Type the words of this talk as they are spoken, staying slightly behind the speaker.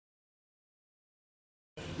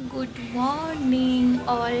Good morning,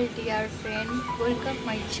 all dear friend. Welcome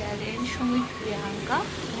my channel Sumit Priyanka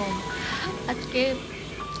Home. আজকে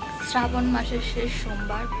শ্রাবণ মাসের শেষ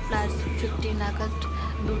সোমবার +15 আগস্ট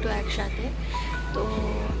দুটো একসাথে। তো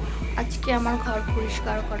আজকে আমার ঘর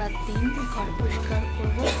পরিষ্কার করার দিন। ঘর পরিষ্কার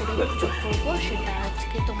করবো, করে পুজো করবো, সেটা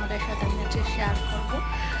আজকে তোমাদের সাথে আমি আজকে শেয়ার করবো।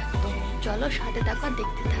 তো চলো সাথে থাকো,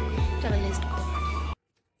 দেখতে থাকো। চলো লিস্ট করো।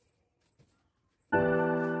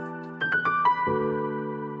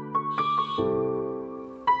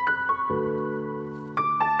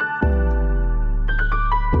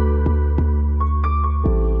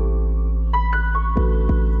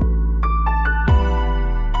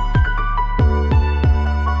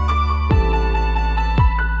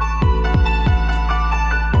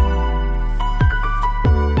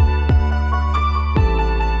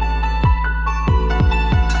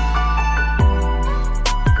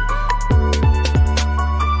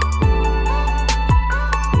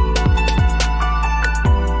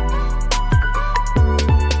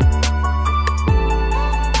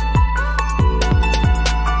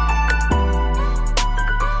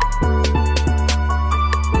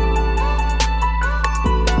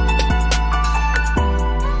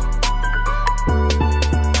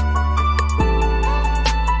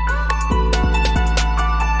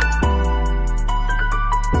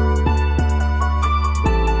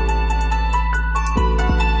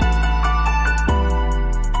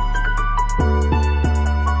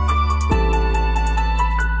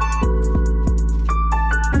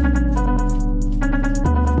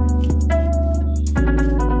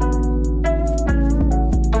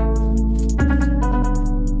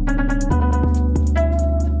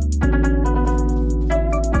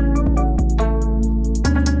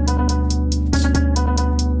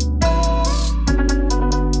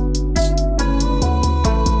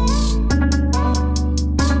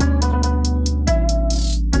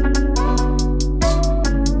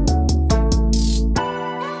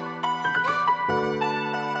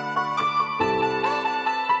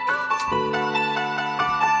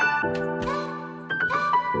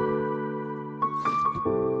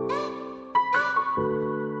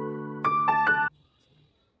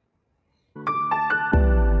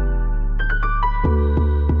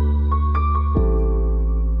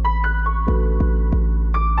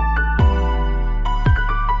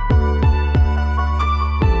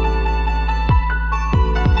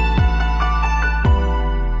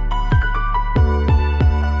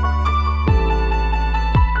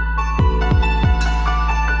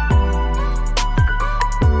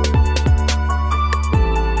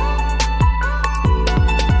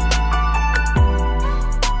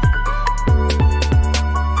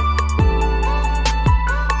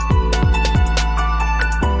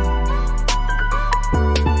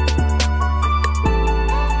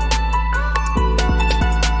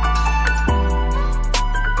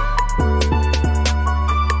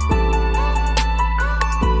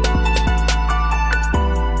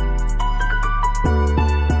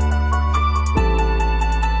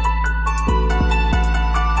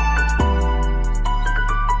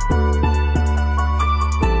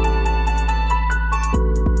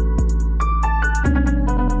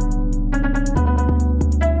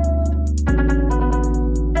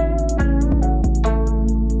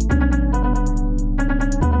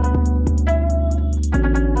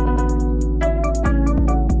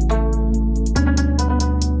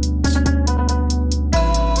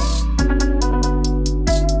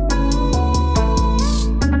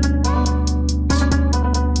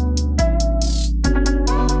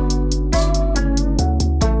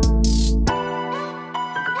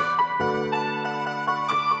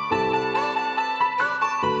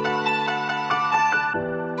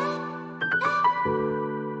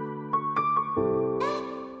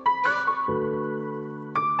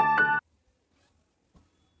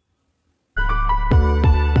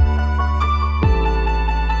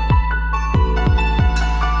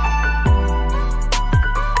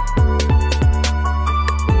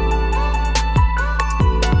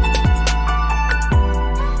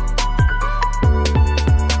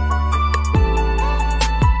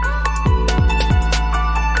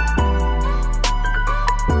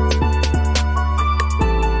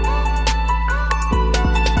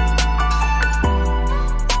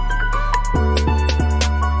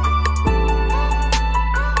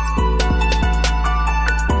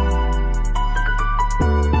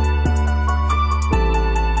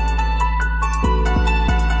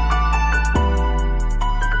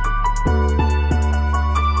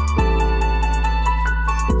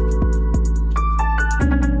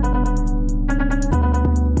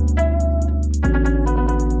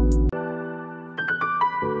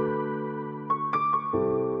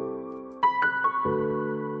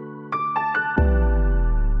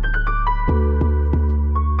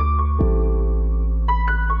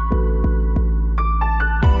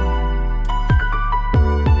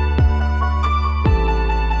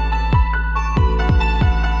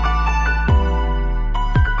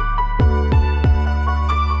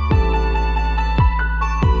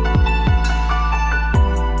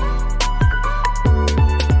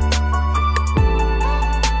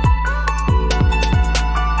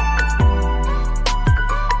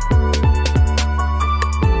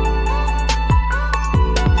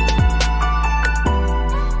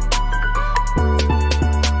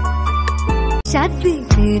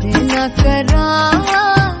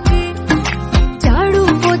 करांगी झाड़ू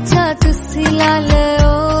पोछा तुसी ला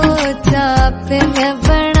लो चाह पे मैं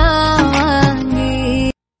बनावांगी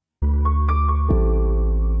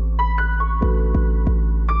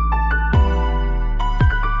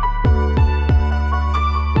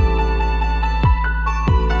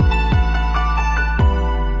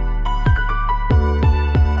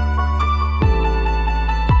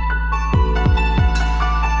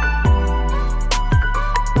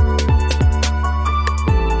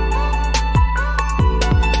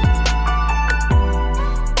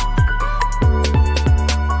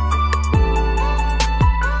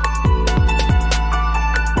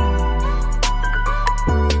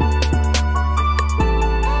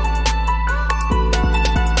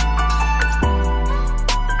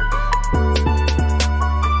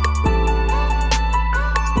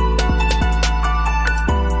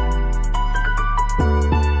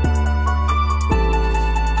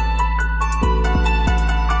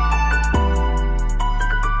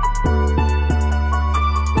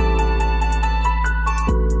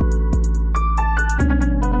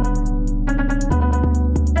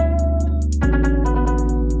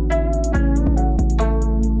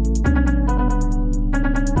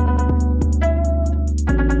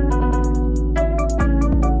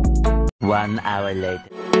One hour later.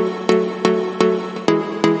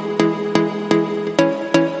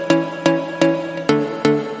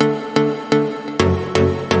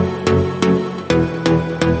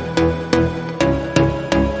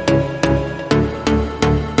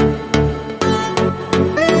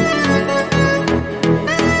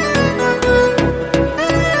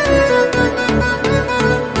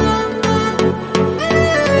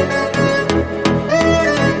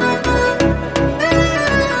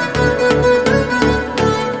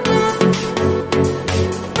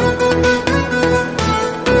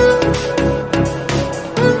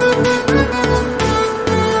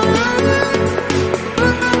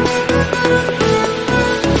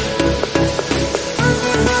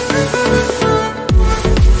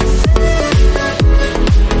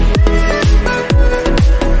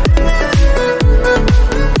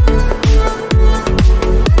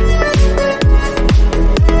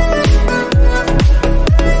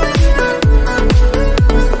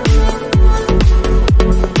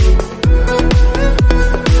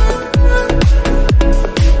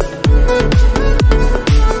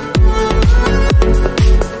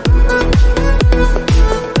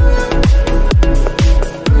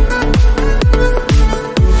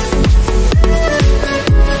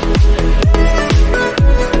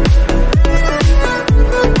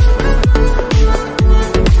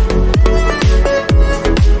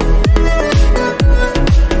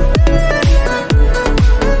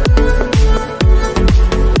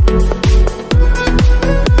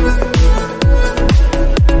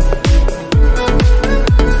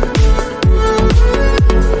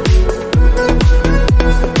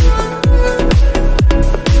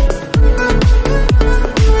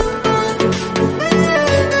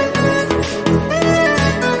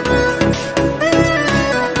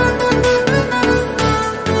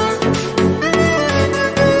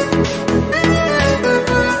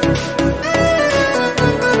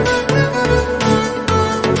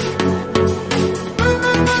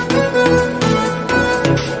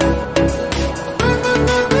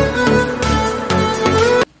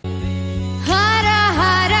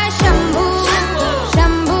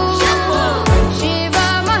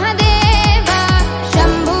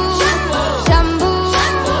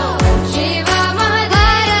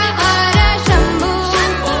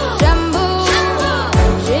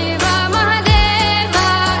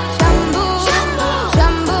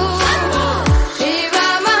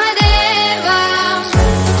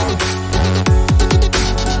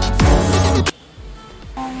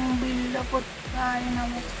 पुत्राय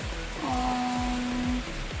नमः।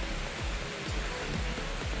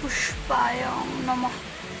 पुष्पाय नमः।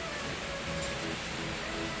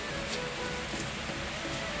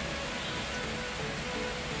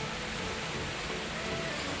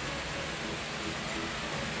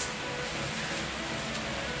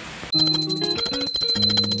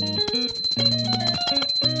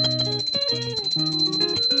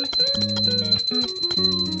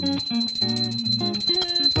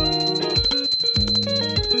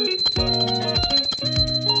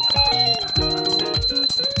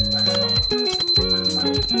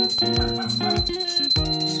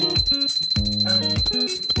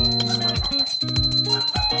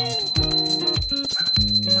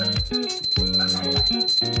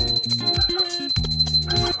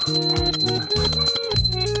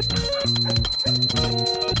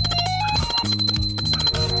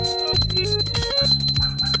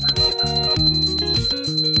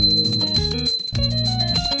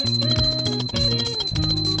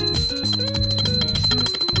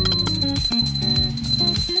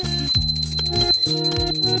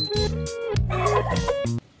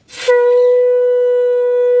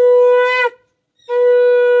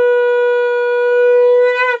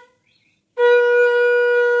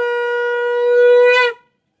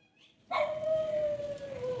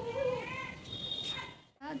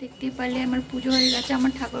 আমার পুজো হয়ে গেছে।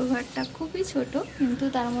 আমার ঠাকুর ঘরটা খুবই ছোট, কিন্তু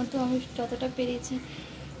তার মধ্যে আমি যতটা পেরেছি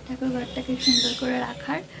ঠাকুর ঘরটাকে সুন্দর করে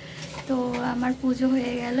রাখার। তো আমার পুজো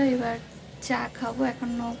হয়ে গেল, এবার চা খাবো।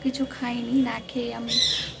 এখনও কিছু খাইনি, না খেয়ে আমি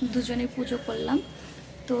দুজনে পুজো করলাম।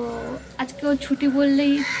 তো আজকে ও ছুটি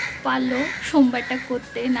বললেই পারলো সোমবারটা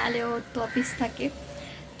করতে, নাহলে ওর তো অফিস থাকে।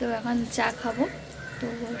 তো এখন চা খাবো। তো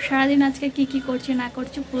সারাদিন আজকে কি করছি না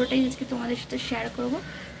করছি পুরোটাই আজকে তোমাদের সাথে শেয়ার করব।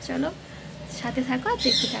 চলো সাথে থাকো আর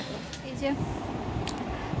দেখতে থাকো। এই যে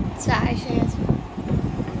চা এসে গেছে,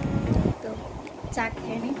 তো চা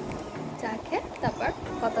খেয়ে নিই। চা খেয়ে তারপর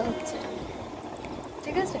কথা হচ্ছে,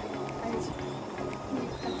 ঠিক আছে?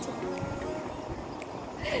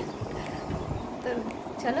 তো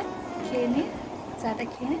চলো খেয়ে নিই, চাটা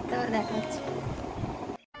খেয়ে নিই, তারপর দেখা হচ্ছে।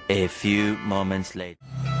 A few moments later.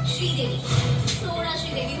 Sridevi सोना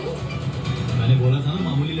श्रीदेवी हूँ। मैंने बोला था ना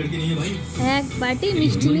मामूली लड़की नहीं है भाई। এক বাটি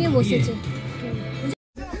মিষ্টি নিয়ে বসেছে।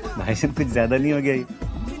 भाई साहब कुछ ज्यादा नहीं हो गया ये?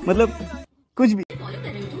 मतलब कुछ भी। फॉलो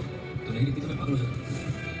कर रही हूँ तो नहीं दिखती तो मैं पागल हो जाता हूँ।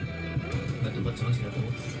 मैं तो बस समझ जाता हूँ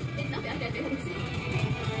इतना प्यार करते हो मुझसे।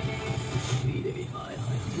 श्रीदेवी हाय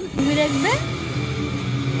हाय টিভি দেখবে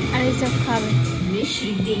আর এইসব খাবে। मैं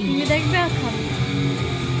श्रीदेवी টিভি দেখবে আর খাবে।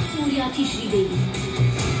 सूर्या की श्रीदेवी।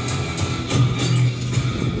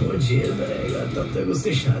 वो जेल में रहेगा तब तक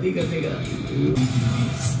उससे शादी करने का।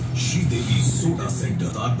 श्रीदेवी सोडा सेंटर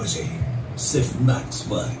 8 बजे सिर्फ मैक्स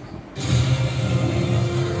पर।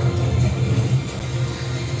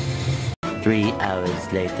 3 hours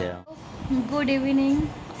later. Good evening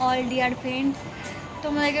all dear friend.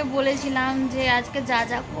 তোমাদেরকে বলেছিলাম যে আজকে যা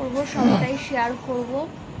যা করবো সবটাই শেয়ার করব,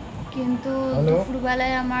 কিন্তু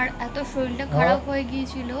দুপুরবেলায় আমার এত শরীরটা খারাপ হয়ে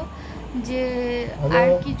গিয়েছিল যে আর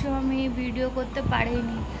কিছু আমি ভিডিও করতে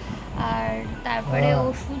পারিনি। আর তারপরে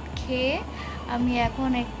ওষুধ খেয়ে আমি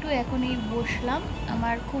এখনই বসলাম।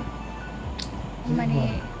 আমার খুব মানে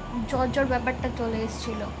জ্বর ব্যাপারটা চলে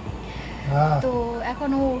এসেছিলো। তো এখন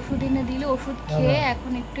ও ওষুধ এনে দিল, ওষুধ খেয়ে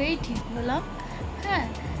এখন একটুই ঠিক হলাম। হ্যাঁ,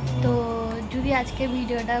 তো যদি আজকে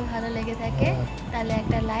ভিডিওটা ভালো লেগে থাকে তাহলে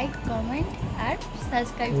একটা লাইক, কমেন্ট আর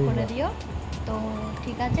সাবস্ক্রাইব করে দিও। তো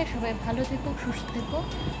ঠিক আছে, সবাই ভালো থেকো, সুস্থ থেকো,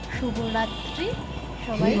 শুভরাত্রি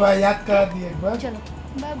সবাই। চলো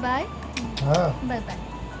বাই বাই, বাই বাই।